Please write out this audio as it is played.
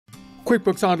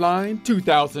QuickBooks Online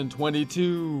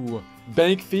 2022.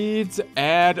 Bank feeds,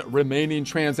 add remaining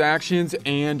transactions,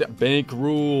 and bank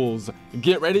rules.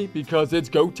 Get ready because it's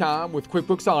go time with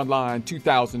QuickBooks Online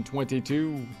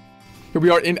 2022. Here we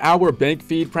are in our bank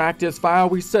feed practice file.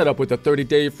 We set up with a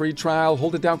 30-day free trial.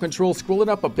 Hold it down, control, scroll it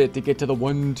up a bit to get to the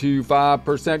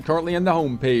 125% currently in the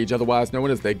home page, otherwise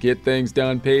known as the Get Things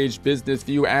Done page. Business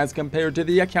view as compared to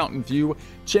the accountant view.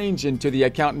 Change into the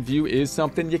accountant view is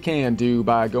something you can do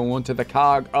by going to the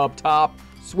cog up top.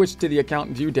 Switch to the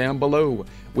accountant view down below.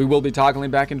 We will be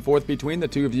toggling back and forth between the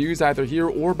two views, either here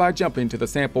or by jumping to the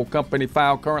sample company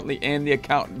file currently in the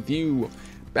accountant view.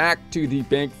 Back to the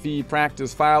bank feed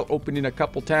practice file, opening a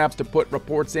couple tabs to put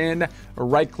reports in,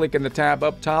 right-clicking the tab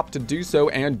up top to do so,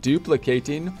 and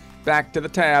duplicating. Back to the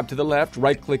tab to the left,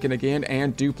 right-clicking again,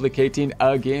 and duplicating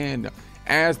again.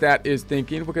 As that is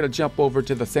thinking, we're going to jump over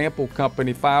to the sample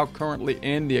company file currently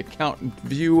in the accountant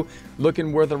view,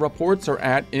 looking where the reports are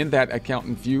at in that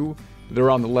accountant view. They're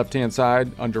on the left-hand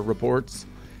side under reports.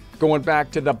 Going back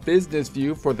to the business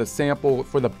view for the sample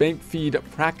for the bank feed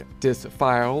practice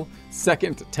file,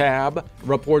 second tab,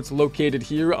 reports located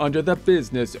here under the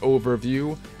business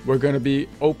overview. We're going to be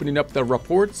opening up the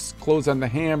reports, close on the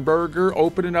hamburger,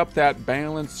 opening up that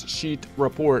balance sheet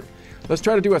report. Let's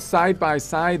try to do a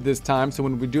side-by-side this time. So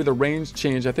when we do the range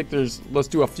change, I think let's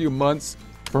do a few months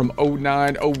from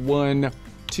 09, 01,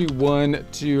 21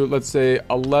 to, let's say,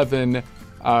 11,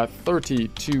 30,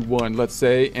 21, let's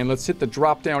say. And let's hit the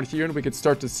drop down here and we can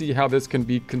start to see how this can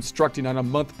be constructing on a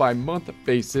month-by-month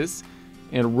basis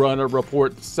and run a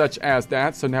report such as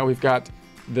that. So now we've got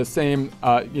the same,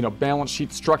 balance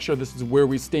sheet structure. This is where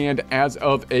we stand as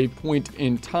of a point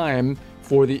in time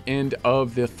for the end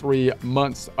of the 3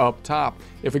 months up top.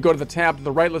 If we go to the tab to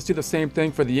the right, let's do the same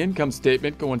thing for the income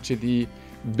statement. Going to the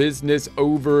business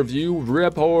overview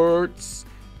reports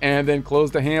and then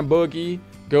close the ham boogie.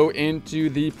 Go into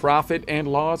the profit and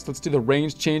loss. Let's do the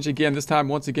range change again. This time,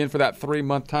 once again, for that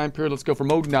 3-month time period. Let's go from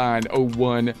 09,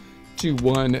 01,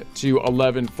 21 to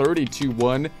 11, 30,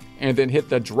 21, and then hit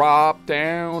the drop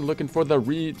down, looking for the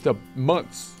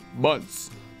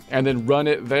months, and then run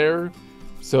it there.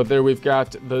 So there we've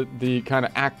got the kind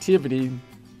of activity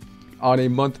on a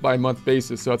month-by-month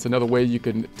basis. So that's another way you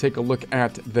can take a look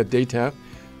at the data.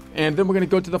 And then we're going to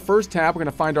go to the first tab. We're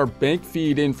going to find our bank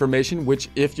feed information, which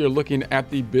if you're looking at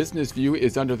the business view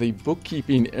is under the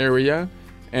bookkeeping area.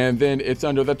 And then it's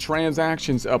under the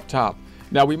transactions up top.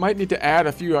 Now we might need to add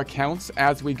a few accounts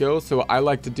as we go. So I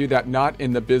like to do that not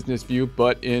in the business view,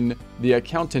 but in the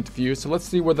accountant view. So let's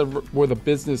see where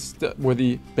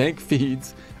the bank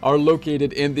feeds are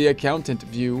located in the accountant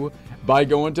view by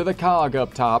going to the cog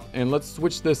up top. And let's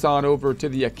switch this on over to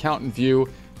the accountant view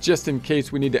just in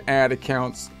case we need to add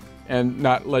accounts and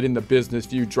not letting the business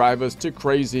view drive us to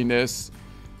craziness.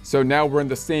 So now we're in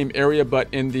the same area, but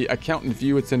in the accountant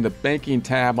view, it's in the banking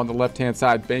tab on the left-hand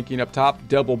side. Banking up top,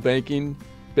 double banking,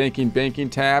 banking,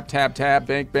 tab,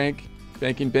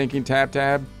 banking,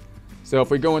 tab. So if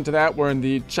we go into that, we're in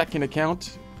the checking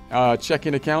account,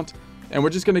 and we're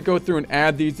just going to go through and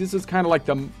add these. This is kind of like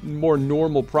the more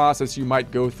normal process you might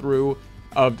go through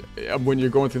of when you're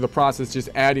going through the process, just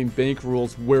adding bank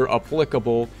rules where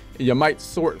applicable. You might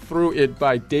sort through it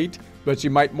by date, but you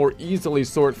might more easily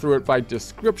sort through it by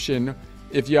description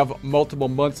if you have multiple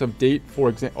months of date,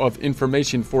 of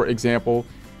information, for example,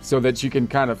 so that you can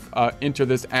kind of enter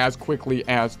this as quickly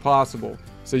as possible.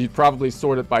 So you'd probably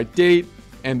sort it by date,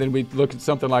 and then we look at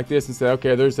something like this and say,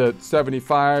 okay, there's a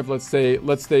 75. Let's say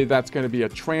that's going to be a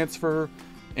transfer,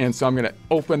 and so I'm going to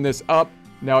open this up.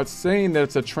 Now it's saying that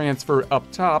it's a transfer up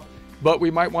top, but we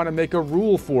might want to make a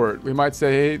rule for it. We might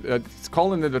say, hey, it's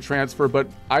calling it a transfer, but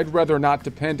I'd rather not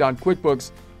depend on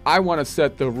QuickBooks. I want to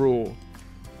set the rule.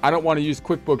 I don't want to use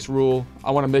QuickBooks rule. I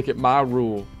want to make it my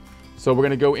rule. So we're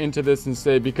going to go into this and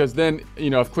say, because then,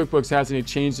 if QuickBooks has any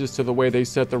changes to the way they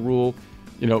set the rule,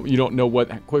 you don't know what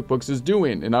QuickBooks is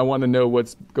doing, and I want to know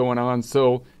what's going on.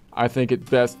 So I think it's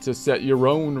best to set your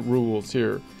own rules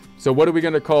here. So what are we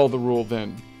going to call the rule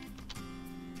then?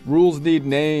 Rules need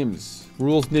names.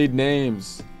 Rules need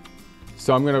names.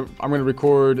 So I'm gonna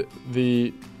record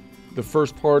the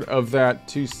first part of that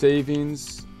to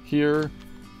savings here.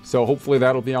 So hopefully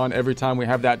that'll be on every time we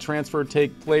have that transfer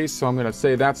take place. So I'm gonna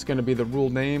say that's gonna be the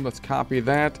rule name. Let's copy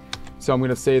that. So I'm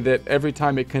gonna say that every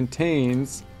time it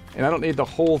contains, and I don't need the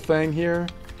whole thing here.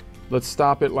 Let's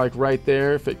stop it like right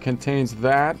there. If it contains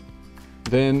that,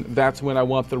 then that's when I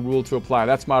want the rule to apply.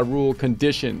 That's my rule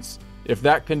conditions. If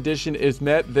that condition is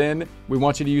met, then we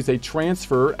want you to use a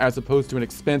transfer as opposed to an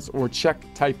expense or check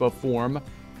type of form.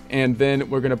 And then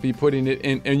we're going to be putting it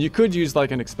in, and you could use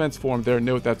like an expense form there.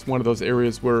 Note that's one of those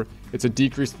areas where It's a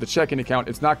decrease to the checking account.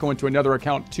 It's not going to another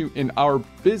account in our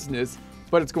business,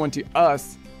 but it's going to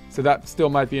us. So that still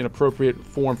might be an appropriate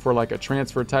form for like a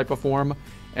transfer type of form.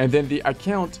 And then the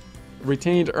account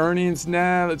retained earnings,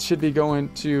 it should be going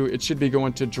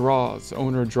to draws,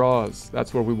 owner draws.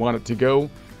 That's where we want it to go.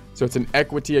 So it's an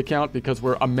equity account because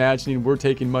we're imagining we're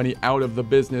taking money out of the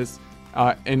business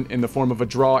in the form of a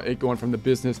draw, it going from the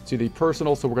business to the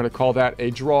personal. So we're going to call that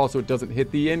a draw so it doesn't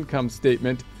hit the income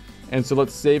statement. And so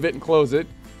let's save it and close it.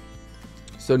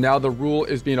 So now the rule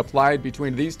is being applied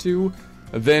between these two.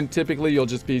 Then typically you'll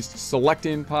just be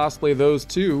selecting possibly those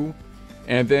two.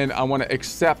 And then I want to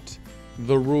accept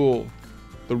the rule.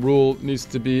 The rule needs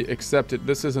to be accepted.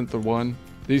 This isn't the one.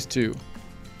 These two.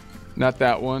 Not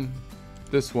that one.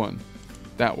 This one.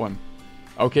 That one.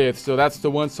 Okay, so that's the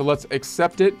one. So let's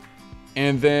accept it.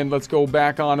 And then let's go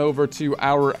back on over to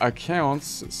our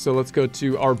accounts. So let's go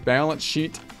to our balance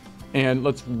sheet and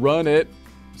let's run it.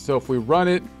 So if we run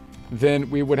it, then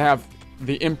we would have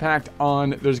the impact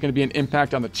on, there's going to be an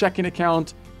impact on the checking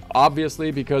account,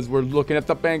 obviously, because we're looking at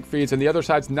the bank fees, and the other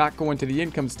side's not going to the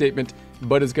income statement,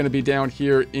 but is going to be down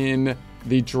here in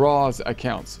the draws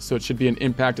accounts. So it should be an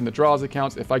impact in the draws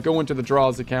accounts. If I go into the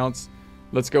draws accounts,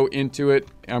 let's go into it.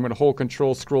 I'm going to hold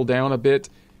control, scroll down a bit,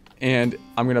 and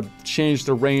I'm going to change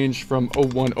the range from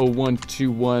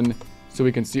 010121 so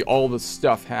we can see all the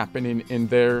stuff happening in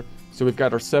there. So we've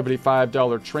got our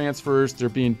 $75 transfers. They're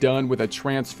being done with a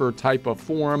transfer type of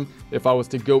form. If I was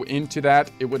to go into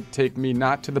that, it would take me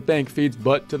not to the bank feeds,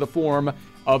 but to the form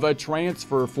of a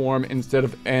transfer form instead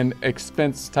of an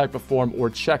expense type of form or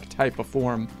check type of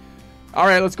form. All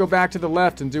right, let's go back to the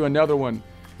left and do another one.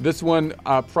 This one,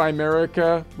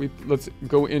 Primerica, let's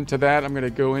go into that. I'm going to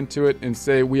go into it and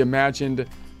say we imagined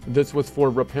this was for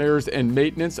repairs and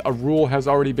maintenance. A rule has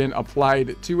already been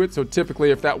applied to it. So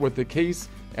typically, if that were the case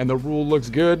and the rule looks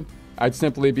good, I'd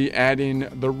simply be adding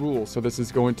the rule. So this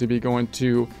is going to be going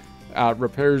to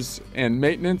repairs and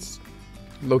maintenance,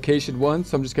 location 1.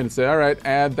 So I'm just going to say, all right,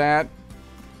 add that.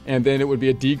 And then it would be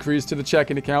a decrease to the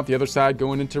checking account. The other side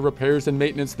going into repairs and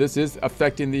maintenance. This is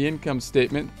affecting the income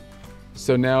statement.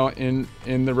 So now in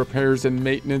the repairs and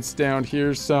maintenance down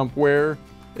here somewhere,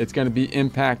 it's going to be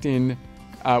impacting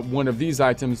one of these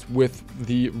items with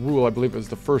the rule. I believe it was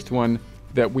the first one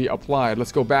that we applied.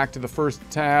 Let's go back to the first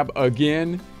tab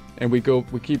again, and we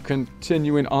keep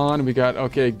continuing on. We got,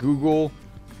 okay, Google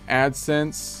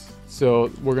AdSense.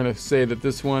 So we're going to say that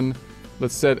this one,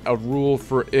 let's set a rule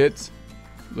for it.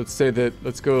 Let's say,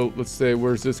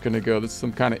 where's this going to go? This is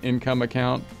some kind of income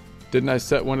account. Didn't I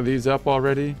set one of these up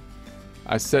already?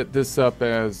 I set this up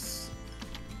as,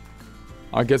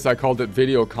 I guess I called it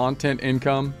video content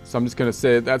income. So I'm just going to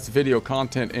say that's video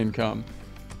content income.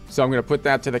 So I'm going to put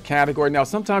that to the category. Now,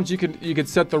 sometimes you could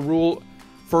set the rule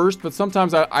first, but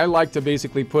sometimes I like to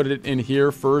basically put it in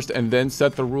here first and then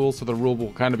set the rule, so the rule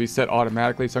will kind of be set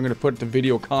automatically. So I'm going to put it to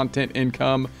video content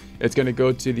income. It's going to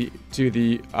go to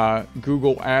the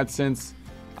Google AdSense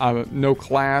no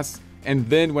class. And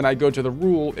then when I go to the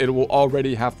rule, it will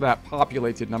already have that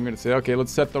populated. And I'm going to say, okay,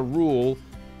 let's set the rule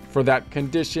for that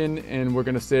condition. And we're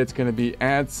going to say it's going to be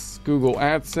Google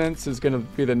AdSense is going to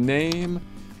be the name.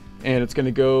 And it's going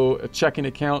to go a checking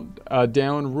account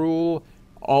down rule,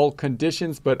 all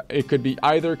conditions, but it could be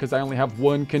either because I only have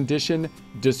one condition.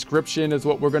 Description is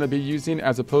what we're going to be using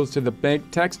as opposed to the bank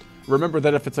text. Remember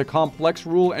that if it's a complex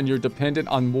rule and you're dependent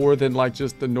on more than like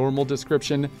just the normal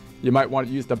description, you might want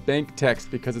to use the bank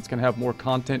text because it's going to have more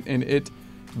content in it.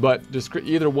 But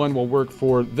either one will work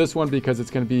for this one because it's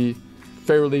going to be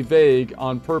fairly vague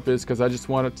on purpose because I just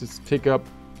want it to pick up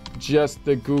just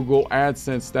the Google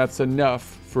AdSense. That's enough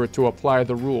for it to apply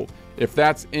the rule. If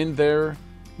that's in there,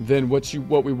 then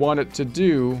what we want it to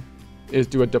do is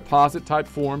do a deposit type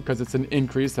form because it's an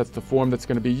increase. That's the form that's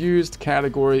going to be used.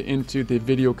 Category into the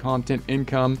video content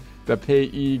income. The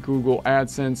payee Google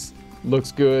AdSense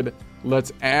looks good.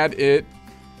 Let's add it.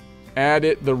 Add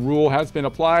it. The rule has been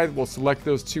applied. We'll select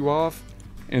those two off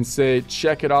and say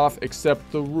check it off,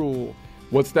 accept the rule.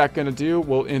 What's that going to do?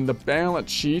 Well, in the balance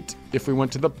sheet, if we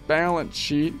went to the balance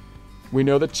sheet, we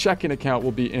know the checking account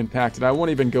will be impacted. I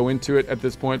won't even go into it at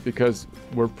this point because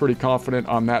we're pretty confident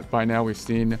on that by now. We've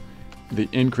seen the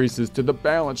increases to the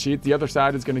balance sheet. The other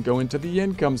side is going to go into the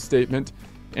income statement,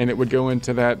 and it would go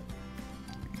into that,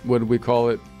 what did we call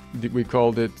it? We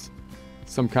called it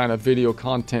some kind of video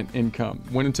content income.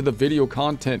 Went into the video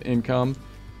content income.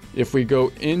 If we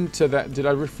go into that, did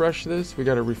I refresh this? We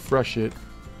got to refresh it.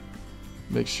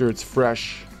 Make sure it's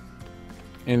fresh.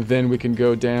 And then we can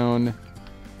go down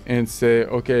and say,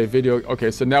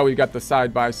 okay, so now we've got the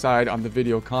side by side on the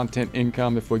video content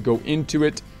income. If we go into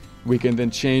it, we can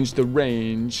then change the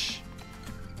range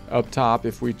up top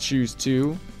if we choose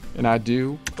to, and I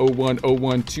do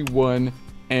 010121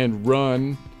 and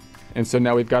run. And so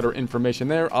now we've got our information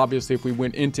there. Obviously, if we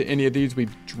went into any of these, we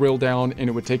drill down and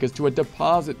it would take us to a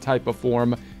deposit type of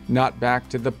form, not back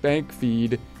to the bank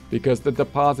feed, because the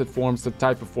deposit form's the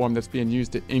type of form that's being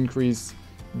used to increase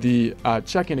the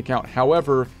checking account.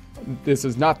 However, this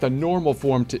is not the normal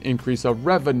form to increase a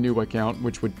revenue account,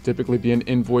 which would typically be an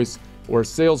invoice or a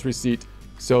sales receipt.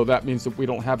 So that means that we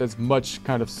don't have as much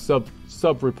kind of sub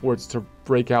reports to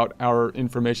break out our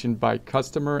information by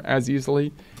customer as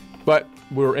easily. But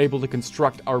we're able to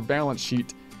construct our balance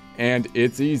sheet, and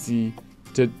it's easy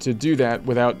to do that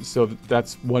without, so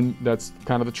that's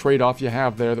kind of the trade-off you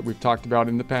have there that we've talked about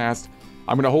in the past.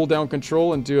 I'm going to hold down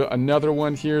control and do another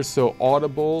one here. So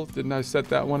Audible, didn't I set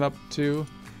that one up too?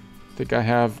 I think I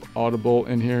have Audible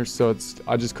in here, so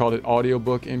I just called it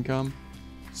audiobook income.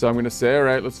 So I'm going to say, all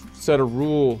right, let's set a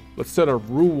rule. Let's set a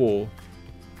rule.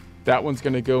 That one's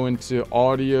going to go into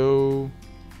audiobook.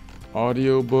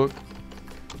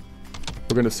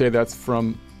 We're going to say that's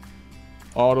from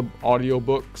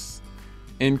audiobooks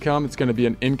income. It's going to be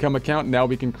an income account. Now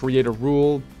we can create a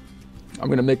rule. I'm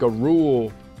going to make a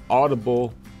rule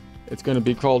Audible. It's going to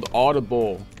be called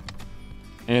Audible.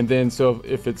 And then so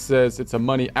if it says it's a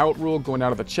money out rule going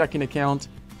out of a checking account,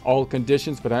 all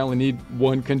conditions, but I only need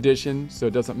one condition, so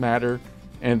it doesn't matter.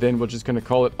 And then we're just going to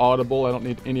call it Audible. I don't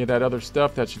need any of that other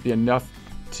stuff. That should be enough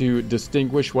to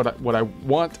distinguish what I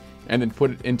want, and then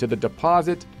put it into the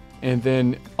deposit. And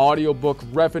then audiobook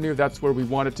revenue, that's where we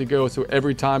want it to go. So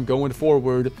every time going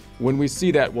forward, when we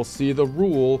see that, we'll see the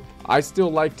rule. I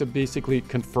still like to basically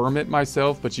confirm it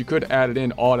myself, but you could add it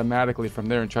in automatically from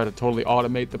there and try to totally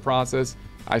automate the process.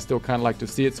 I still kind of like to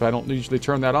see it, so I don't usually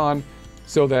turn that on,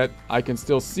 so that I can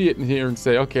still see it in here and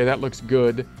say, okay, that looks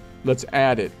good. Let's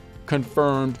add it.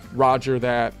 Confirmed, roger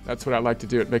that. That's what I like to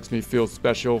do. It makes me feel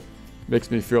special.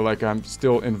 Makes me feel like I'm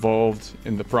still involved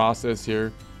in the process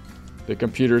here. The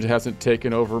computer hasn't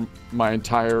taken over my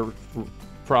entire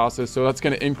process. So that's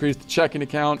going to increase the checking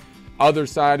account. Other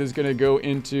side is going to go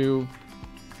into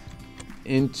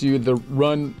the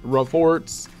run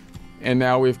reports. And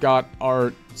now we've got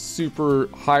our super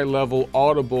high level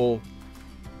Audible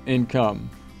income.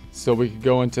 So we could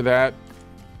go into that.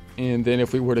 And then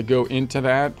if we were to go into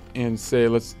that and say,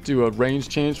 let's do a range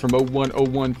change from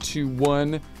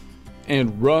 010121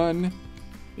 and run.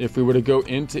 If we were to go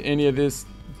into any of this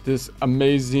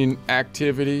amazing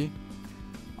activity,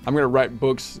 I'm going to write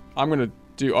books. I'm going to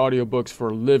do audiobooks for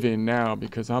a living now,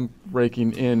 because I'm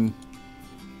breaking in.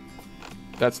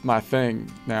 That's my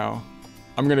thing now.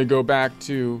 I'm going to go back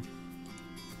to,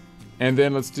 and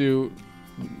then let's do,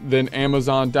 then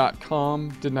Amazon.com.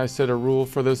 Didn't I set a rule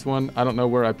for this one? I don't know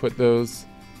where I put those.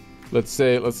 Let's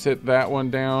hit that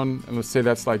one down, and let's say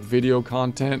that's like video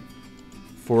content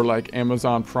for like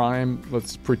Amazon Prime.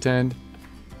 Let's pretend.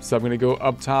 So I'm going to go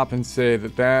up top and say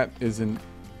that that is an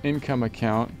income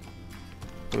account.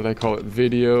 What did I call it?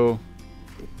 Video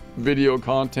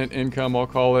content income, I'll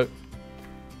call it.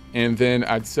 And then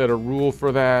I'd set a rule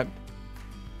for that.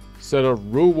 Set a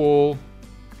rule.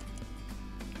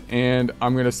 And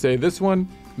I'm going to say this one,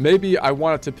 maybe I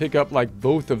want it to pick up like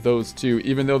both of those two,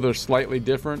 even though they're slightly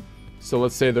different. So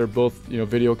let's say they're both,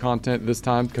 video content this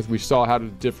time, because we saw how to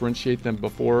differentiate them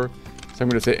before. So I'm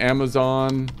going to say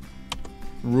Amazon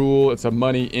rule. It's a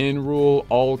money in rule,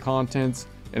 all contents.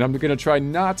 And I'm going to try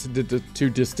not to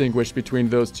distinguish between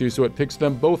those two. So it picks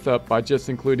them both up by just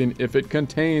including, if it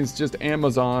contains just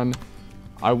Amazon,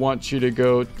 I want you to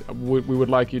go, we would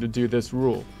like you to do this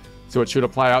rule. So it should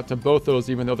apply out to both those,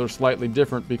 even though they're slightly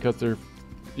different, because they're,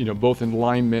 both in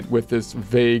alignment with this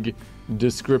vague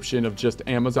description of just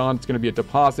Amazon. It's going to be a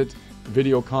deposit,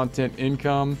 video content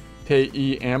income,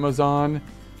 payee Amazon.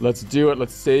 Let's do it.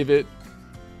 Let's save it.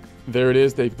 There it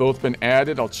is. They've both been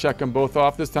added. I'll check them both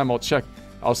off. This time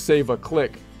I'll save a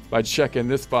click by checking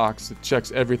this box. It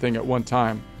checks everything at one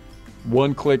time.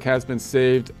 One click has been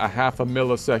saved. A half a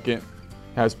millisecond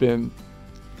has been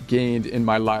gained in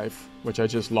my life, which I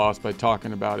just lost by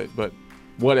talking about it, but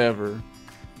whatever.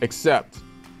 Accept.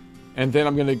 And then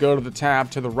I'm going to go to the tab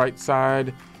to the right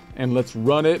side and let's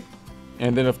run it.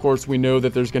 And then of course we know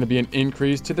that there's going to be an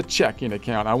increase to the checking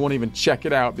account. I won't even check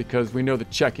it out, because we know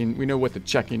what the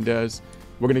checking does.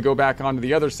 We're going to go back onto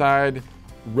the other side,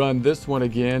 run this one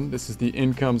again. This is the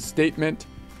income statement.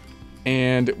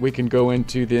 And we can go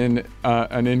into then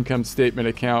an income statement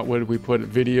account. What did we put?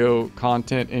 Video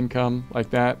content income, like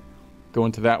that. Go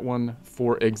into that one,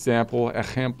 for example,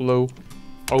 ejemplo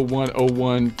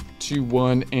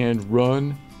 010121 and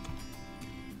run.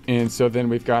 And so then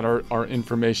we've got our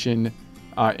information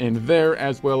in there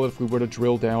as well. If we were to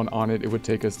drill down on it, it would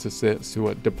take us to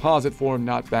a deposit form,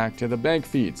 not back to the bank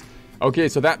feeds. Okay,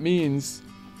 so that means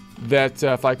that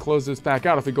if I close this back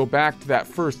out, if we go back to that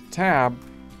first tab,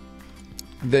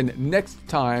 then next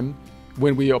time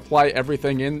when we apply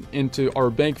everything into our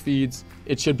bank feeds,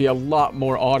 it should be a lot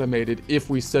more automated if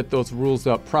we set those rules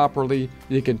up properly.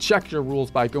 You can check your rules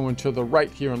by going to the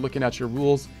right here and looking at your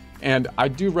rules. And I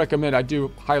do recommend, I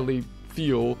do highly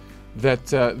feel that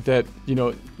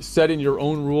setting your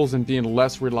own rules and being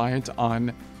less reliant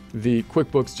on the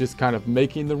QuickBooks just kind of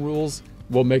making the rules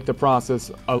will make the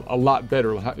process a lot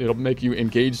better. It'll make you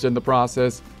engaged in the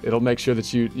process. It'll make sure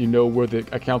that you know where the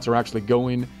accounts are actually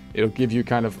going. It'll give you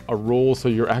kind of a role so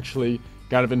you're actually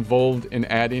kind of involved in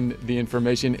adding the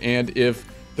information. And if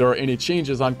there are any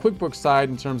changes on QuickBooks side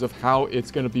in terms of how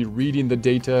it's going to be reading the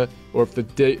data, or if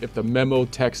the memo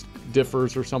text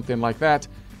differs or something like that,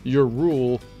 your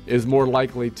rule is more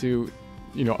likely to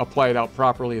apply it out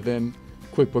properly than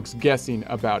QuickBooks guessing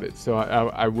about it. So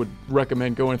I would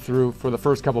recommend going through for the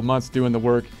first couple months, doing the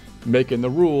work, making the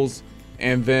rules,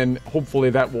 and then hopefully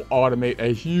that will automate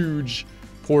a huge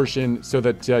portion so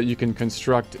that you can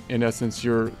construct, in essence,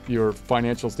 your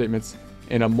financial statements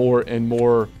in a more and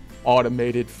more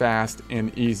automated, fast,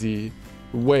 and easy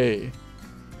way,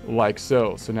 like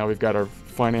so. So now we've got our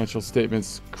financial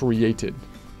statements created.